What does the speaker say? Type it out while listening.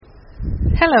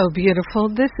Hello, beautiful.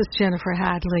 This is Jennifer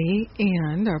Hadley,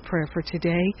 and our prayer for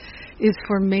today is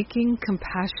for making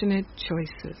compassionate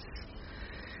choices.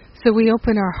 So we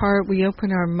open our heart, we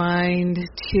open our mind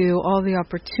to all the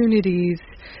opportunities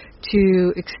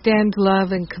to extend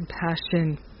love and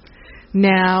compassion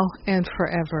now and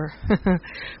forever.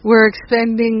 We're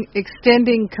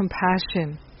extending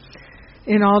compassion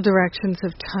in all directions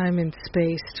of time and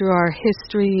space through our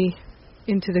history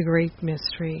into the great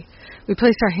mystery. We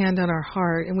place our hand on our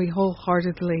heart and we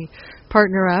wholeheartedly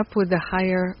partner up with the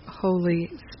higher Holy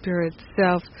Spirit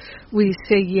self. We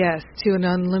say yes to an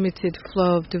unlimited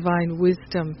flow of divine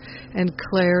wisdom and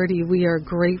clarity. We are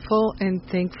grateful and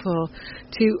thankful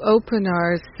to open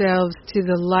ourselves to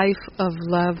the life of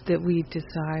love that we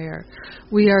desire.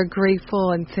 We are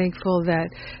grateful and thankful that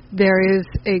there is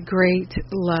a great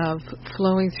love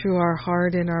flowing through our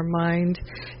heart and our mind,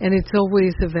 and it's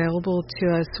always available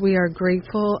to us. We are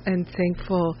grateful and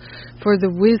thankful for the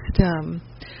wisdom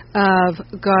of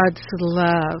God's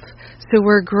love. So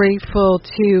we're grateful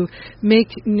to make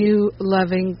new,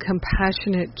 loving,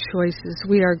 compassionate choices.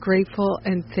 We are grateful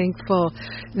and thankful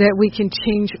that we can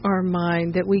change our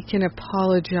mind, that we can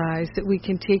apologize, that we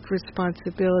can take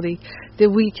responsibility, that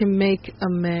we can make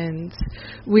amends.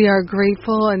 We are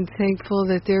grateful and thankful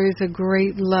that there is a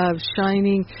great love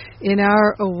shining in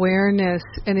our awareness,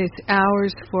 and it's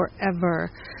ours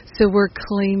forever. So we're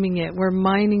claiming it. We're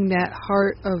mining that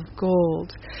heart of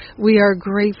gold. We are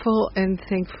grateful and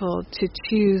thankful to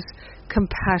choose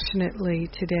compassionately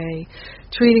today,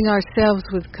 treating ourselves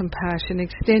with compassion,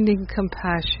 extending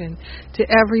compassion to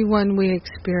everyone we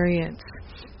experience.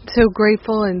 So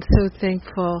grateful and so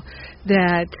thankful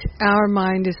that our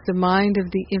mind is the mind of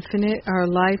the infinite. Our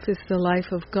life is the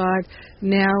life of God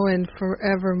now and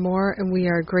forevermore. And we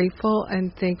are grateful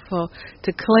and thankful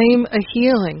to claim a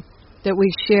healing that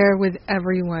we share with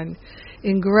everyone.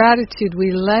 In gratitude,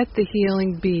 we let the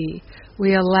healing be.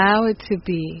 We allow it to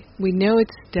be. We know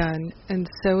it's done, and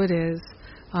so it is.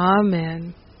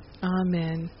 Amen.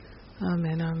 Amen.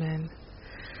 Amen. Amen.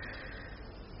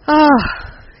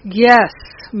 Yes,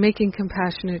 making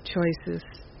compassionate choices.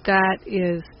 That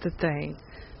is the thing.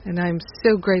 And I'm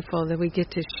so grateful that we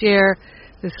get to share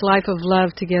this life of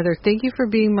love together. Thank you for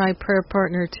being my prayer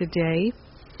partner today.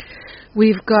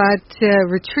 We've got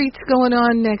retreats going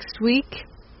on next week.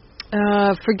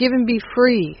 Forgive and Be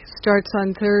Free starts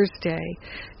on Thursday,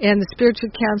 and the Spiritual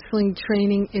Counseling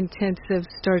Training Intensive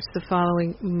starts the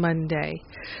following Monday.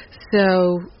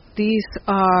 So these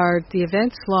are the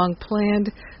events, long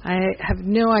planned. I have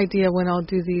no idea when I'll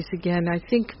do these again. I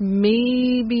think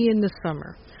maybe in the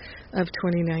summer of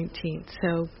 2019.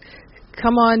 So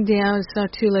come on down. It's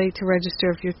not too late to register.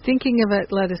 If you're thinking of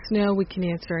it, let us know. We can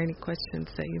answer any questions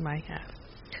that you might have.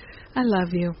 I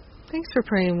love you. Thanks for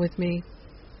praying with me.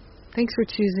 Thanks for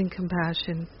choosing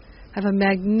compassion. Have a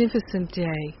magnificent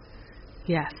day.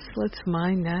 Yes, let's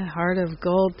mine that heart of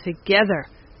gold together.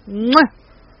 Mwah!